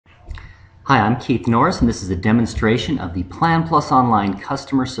Hi, I'm Keith Norris, and this is a demonstration of the PlanPlus Online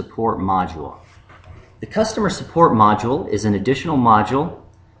Customer Support Module. The Customer Support Module is an additional module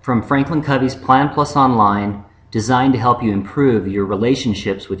from Franklin Covey's PlanPlus Online designed to help you improve your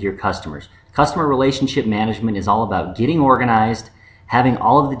relationships with your customers. Customer relationship management is all about getting organized, having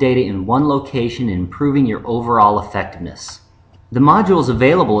all of the data in one location, and improving your overall effectiveness. The modules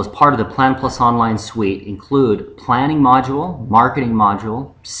available as part of the PlanPlus Online suite include Planning Module, Marketing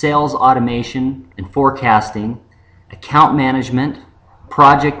Module, Sales Automation and Forecasting, Account Management,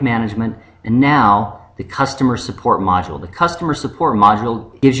 Project Management, and now the Customer Support Module. The Customer Support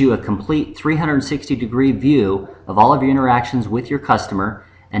Module gives you a complete 360-degree view of all of your interactions with your customer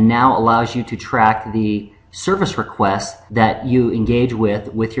and now allows you to track the service requests that you engage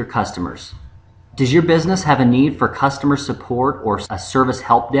with your customers. Does your business have a need for customer support or a service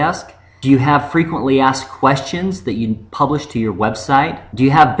help desk? Do you have frequently asked questions that you publish to your website? Do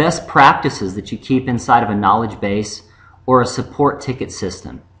you have best practices that you keep inside of a knowledge base or a support ticket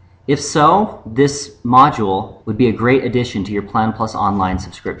system? If so, this module would be a great addition to your PlanPlus Online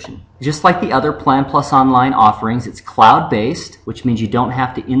subscription. Just like the other PlanPlus Online offerings, it's cloud-based, which means you don't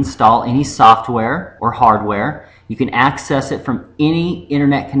have to install any software or hardware. You can access it from any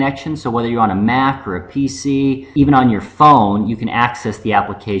internet connection, so whether you're on a Mac or a PC, even on your phone, you can access the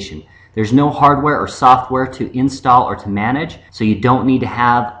application. There's no hardware or software to install or to manage, so you don't need to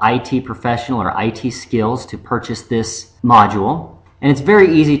have IT professional or IT skills to purchase this module. And it's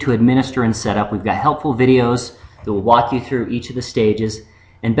very easy to administer and set up. We've got helpful videos that will walk you through each of the stages.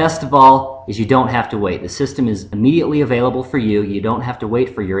 And best of all is you don't have to wait. The system is immediately available for you. You don't have to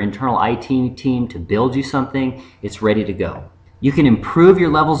wait for your internal IT team to build you something. It's ready to go. You can improve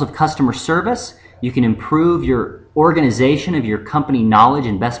your levels of customer service. You can improve your organization of your company knowledge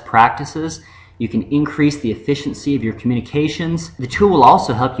and best practices. You can increase the efficiency of your communications. The tool will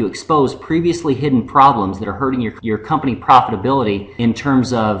also help you expose previously hidden problems that are hurting your company profitability in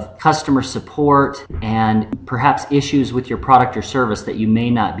terms of customer support and perhaps issues with your product or service that you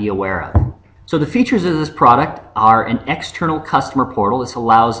may not be aware of. So the features of this product are an external customer portal. This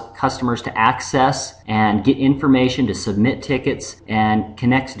allows customers to access and get information to submit tickets and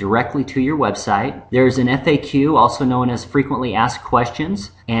connects directly to your website. There's an FAQ, also known as frequently asked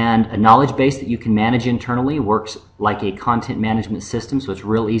questions, and a knowledge base that you can manage internally. Works like a content management system, so it's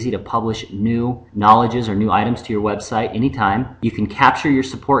real easy to publish new knowledges or new items to your website anytime. You can capture your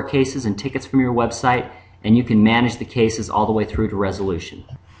support cases and tickets from your website, and you can manage the cases all the way through to resolution.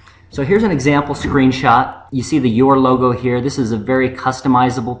 So here's an example screenshot. You see the Your logo here. This is a very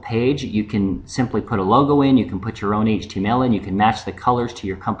customizable page. You can simply put a logo in, you can put your own HTML in, you can match the colors to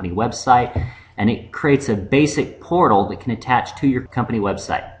your company website, and it creates a basic portal that can attach to your company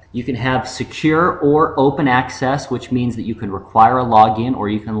website. You can have secure or open access, which means that you can require a login or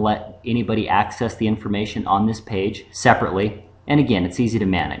you can let anybody access the information on this page separately. And again, it's easy to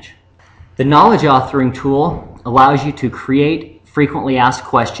manage. The knowledge authoring tool allows you to create frequently asked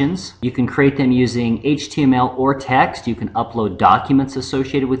questions. You can create them using HTML or text. You can upload documents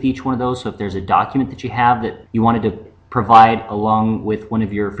associated with each one of those. So if there's a document that you have that you wanted to provide along with one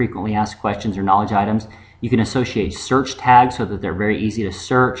of your frequently asked questions or knowledge items, you can associate search tags so that they're very easy to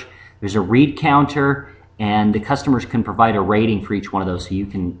search. There's a read counter, and the customers can provide a rating for each one of those, so you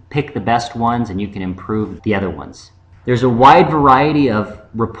can pick the best ones and you can improve the other ones. There's a wide variety of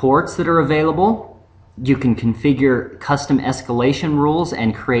reports that are available. You can configure custom escalation rules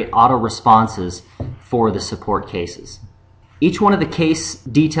and create auto responses for the support cases. Each one of the case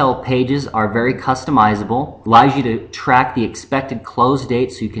detail pages are very customizable, allows you to track the expected close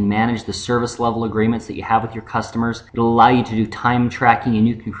date so you can manage the service level agreements that you have with your customers. It'll allow you to do time tracking, and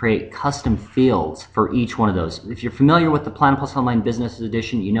you can create custom fields for each one of those. If you're familiar with the PlanPlus Online Business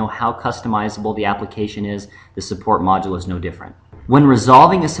Edition, you know how customizable the application is. The support module is no different. When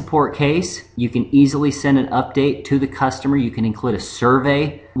resolving a support case, you can easily send an update to the customer. You can include a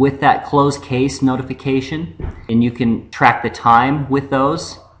survey with that closed case notification, and you can track the time with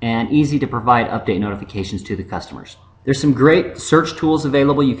those, and easy to provide update notifications to the customers. There's some great search tools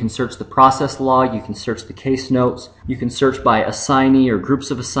available. You can search the process log, you can search the case notes, you can search by assignee or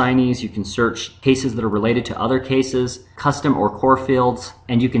groups of assignees, you can search cases that are related to other cases, custom or core fields,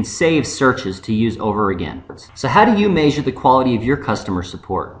 and you can save searches to use over again. So how do you measure the quality of your customer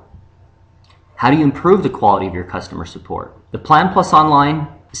support? How do you improve the quality of your customer support? The PlanPlus Online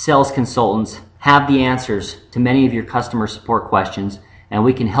sales consultants have the answers to many of your customer support questions, and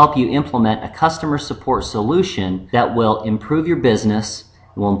we can help you implement a customer support solution that will improve your business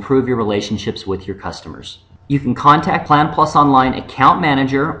and will improve your relationships with your customers. You can contact PlanPlus Online Account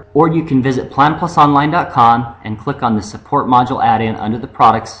Manager, or you can visit planplusonline.com and click on the Support Module add-in under the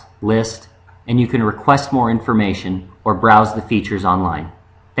Products list and you can request more information or browse the features online.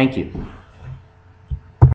 Thank you.